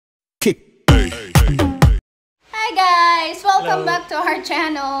welcome back to our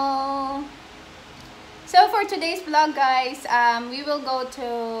channel. So for today's vlog, guys, we will go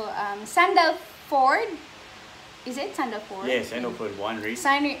to Sandalford. Is it Sandalford? Yes, Sandalford Winery.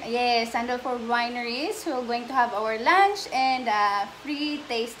 Yes, Sandalford Wineries. We're going to have our lunch and free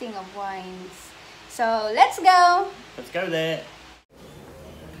tasting of wines. So let's go. Let's go there.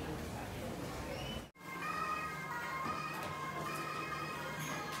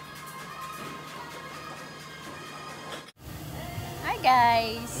 Hi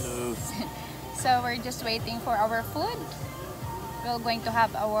guys. Hello. So we're just waiting for our food. We're going to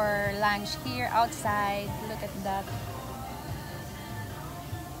have our lunch here outside. Look at that.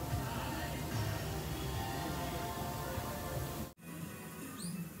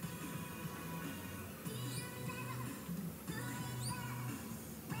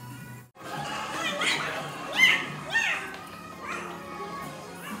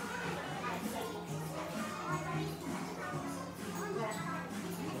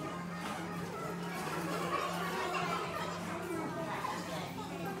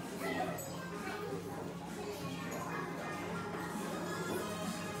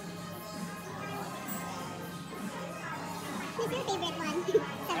 What's your favorite one?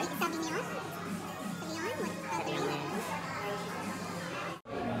 Sauvignon? Sauvignon? What's the name?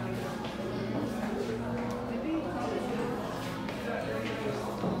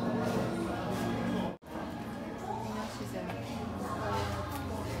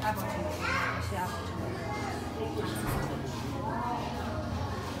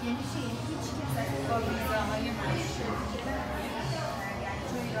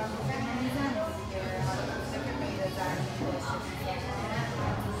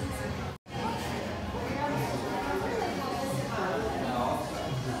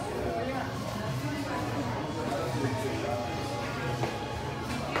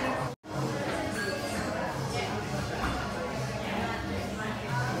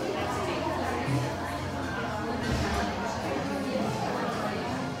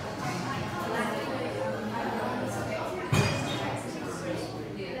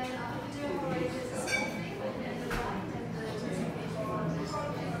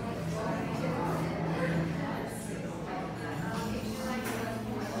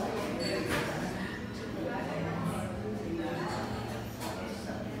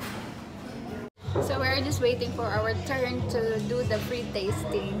 So we're just waiting for our turn to do the free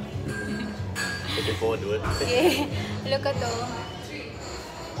tasting. Looking forward to it. Yeah, look at all.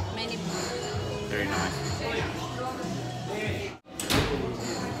 Many. Very nice.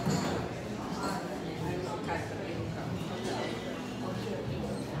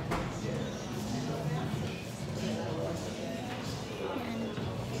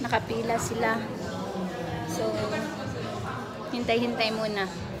 Nakapila sila. So, hintay-hintay muna.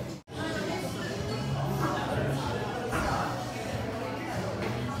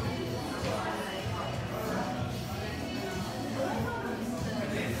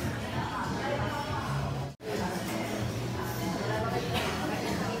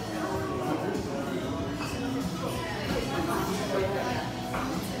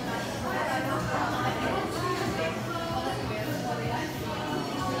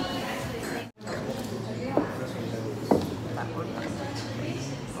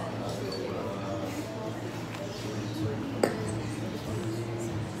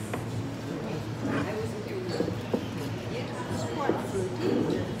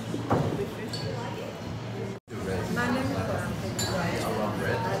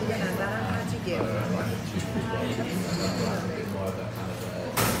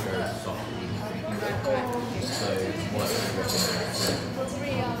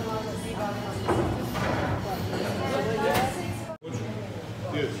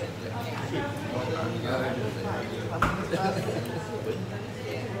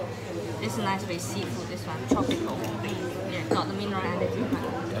 This is nice with seafood, this one, tropical. Yeah, not the mineral energy one.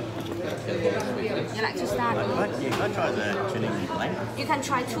 You like to start? Yeah, can I try the tuning blank? You can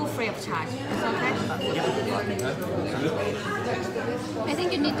try 2 free of charge. It's okay? I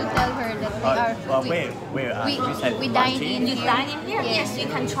think you need to tell her that we are. Well, we, you said we dine lunch in You here. dine in here? Yes. Yes, you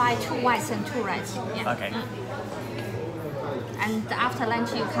can try 2 whites and 2 reds. Yeah. Okay. And after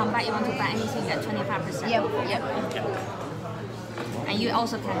lunch, you come back, you want to buy anything at 25%. Yep. And you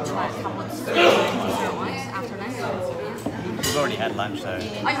also can try a couple of different ones after lunch. We've already had lunch, so Oh,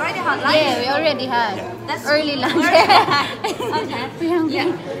 you already had lunch? Yeah, we already had That's early lunch. Okay.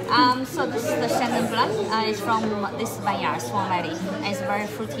 Yeah. So this is the Sandalford. It's from this vineyard, Swan Valley. It's very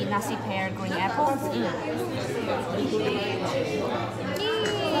fruity, nasi pear, green apple.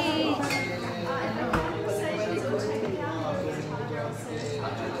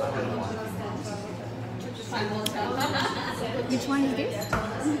 Which one is this?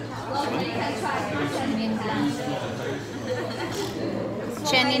 Chenin Blanc.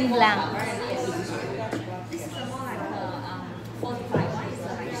 Chenin Blanc. This is more like a fortified wine. It's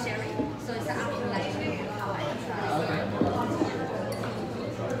like sherry. So it's after like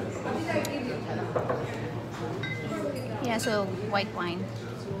Yeah, so white wine.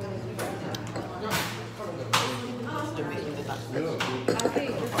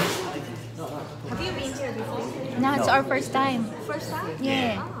 Have you been here before? No, it's our first time. First time?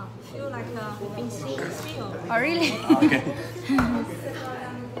 Yeah. Ah, feel like been seeing this film. Oh, really? Okay.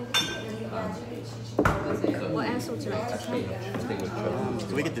 What else would you like to try?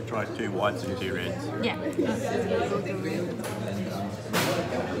 So we get to try 2 whites and 2 reds. Yeah.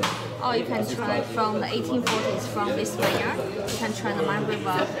 Or you can try from the 1840s from this vineyard. You can try the Maghreb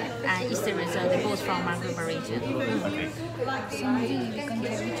and Eastern Reserve. They're both from Maghreb region. Okay. So maybe you can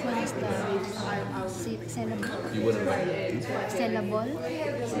tell which one is the sellable. Sellable.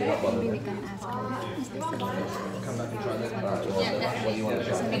 Maybe we can ask her. Is this sellable? Yeah, definitely.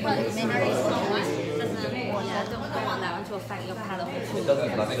 Very strong one. Yeah, don't want that one to affect your palate.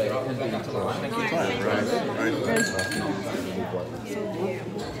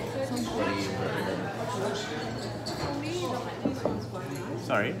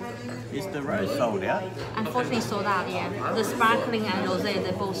 Sorry, is the rose sold out? Unfortunately sold out, yeah. The sparkling and rosé,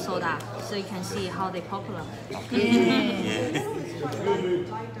 they both sold out. So you can see how they're popular. Yeah.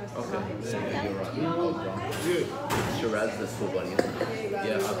 Shiraz, the full body.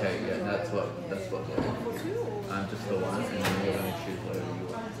 Yeah, okay, yeah, that's what I'm just the one, and then you're going to choose whatever you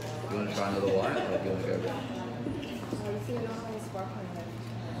want. You want to try another white, or do you want to go red?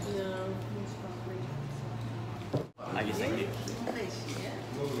 I guess thank you.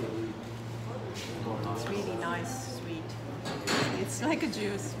 It's really nice, sweet. It's like a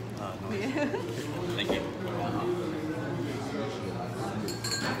juice. Nice. Thank you.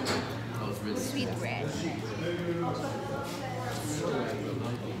 That was really Sweet red.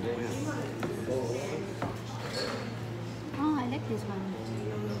 Oh, I like this one.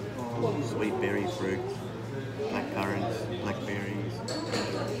 Sweet berry fruit, black currants, blackberries.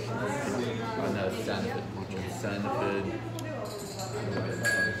 I know, Sandalford. Sandalford.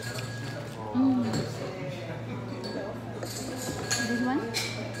 This one?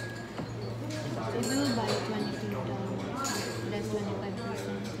 We will buy $22. That's 25%.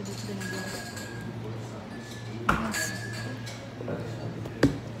 So that's gonna be. Yes.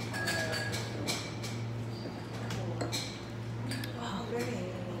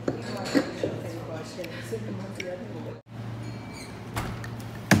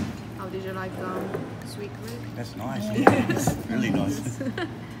 How did you like sweet red? That's nice. Yeah, it's really nice.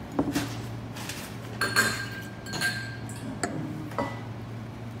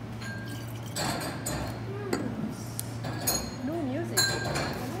 No music.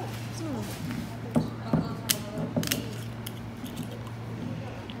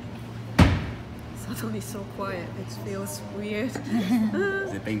 Suddenly so quiet. It feels weird.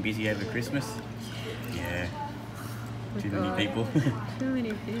 Has it been busy over Christmas? Yeah. Too many people. Too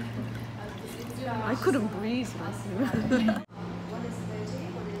many people. I couldn't breathe.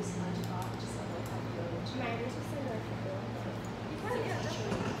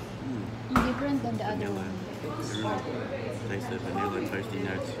 Different than the other Vanilla. one. Taste the vanilla toasty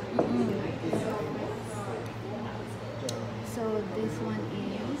notes. So this one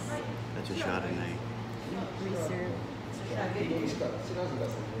is That's a Chardonnay. reserve.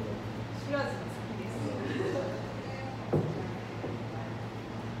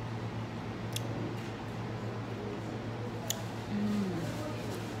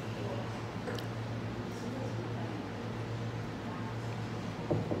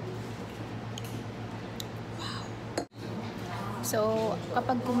 So,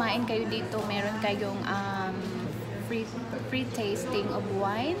 kapag kumain kayo dito, meron kayong free tasting of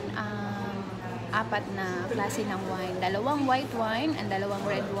wine. 4 na klase ng wine. 2 white wine and 2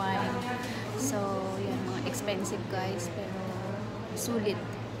 red wine. So, yan, mga expensive guys. Pero, sulit.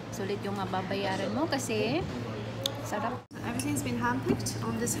 Sulit yung mababayaran mo kasi sarap. Everything's been handpicked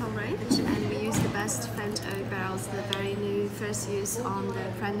on this whole range, and we use the best French oak barrels, the very new first use on the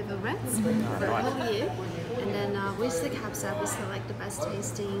Prendeville Reds for the whole year. And then with the caps up, we select the best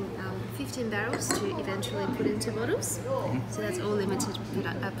tasting 15 barrels to eventually put into bottles. So that's all limited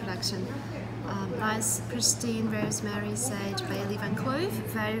production. Nice, pristine rosemary, sage, bay leaf, and clove.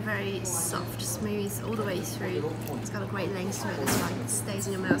 Very, very soft, smooth all the way through. It's got a great length to it as well. It stays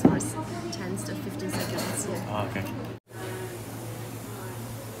in your mouth for 10 to 15 seconds. Yeah. Oh, okay.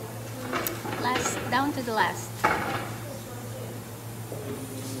 Last, down to the last.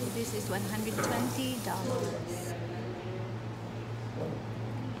 This is $120.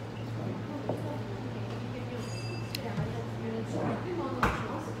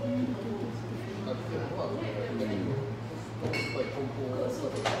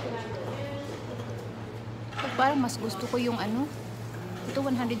 Parang mas gusto ko yung ano, ito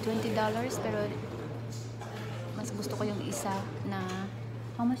 $120 pero mas gusto ko yung isa na,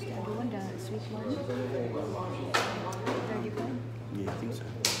 how much the other one, the sweet one? 35? Yeah, I think so.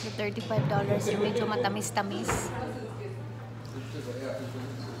 The $35 yung medyo matamis-tamis.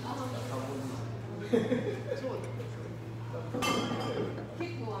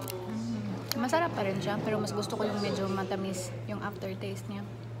 Masarap pa rin siya, pero mas gusto ko yung medyo matamis yung aftertaste niya.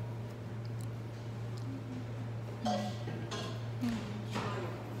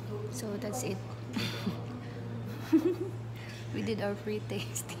 So that's it. We did our free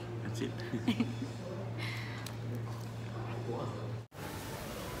tasting. That's it.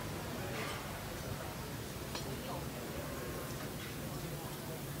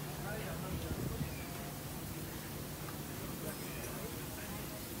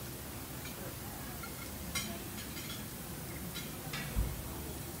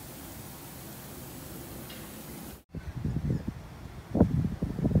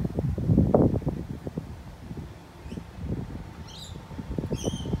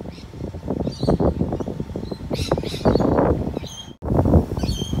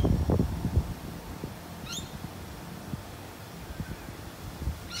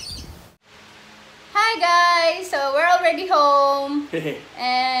 Hi guys, so we're already home,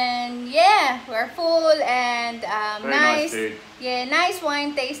 and yeah, we're full and Very nice food. Yeah, nice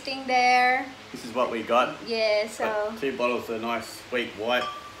wine tasting there. This is what we got. Yeah, so Got 2 bottles of nice sweet white,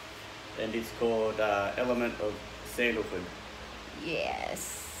 and it's called Element of Sandalford.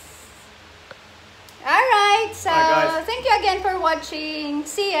 yes. All right, so Bye, guys. thank you again for watching.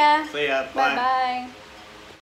 See ya. See ya. Bye bye.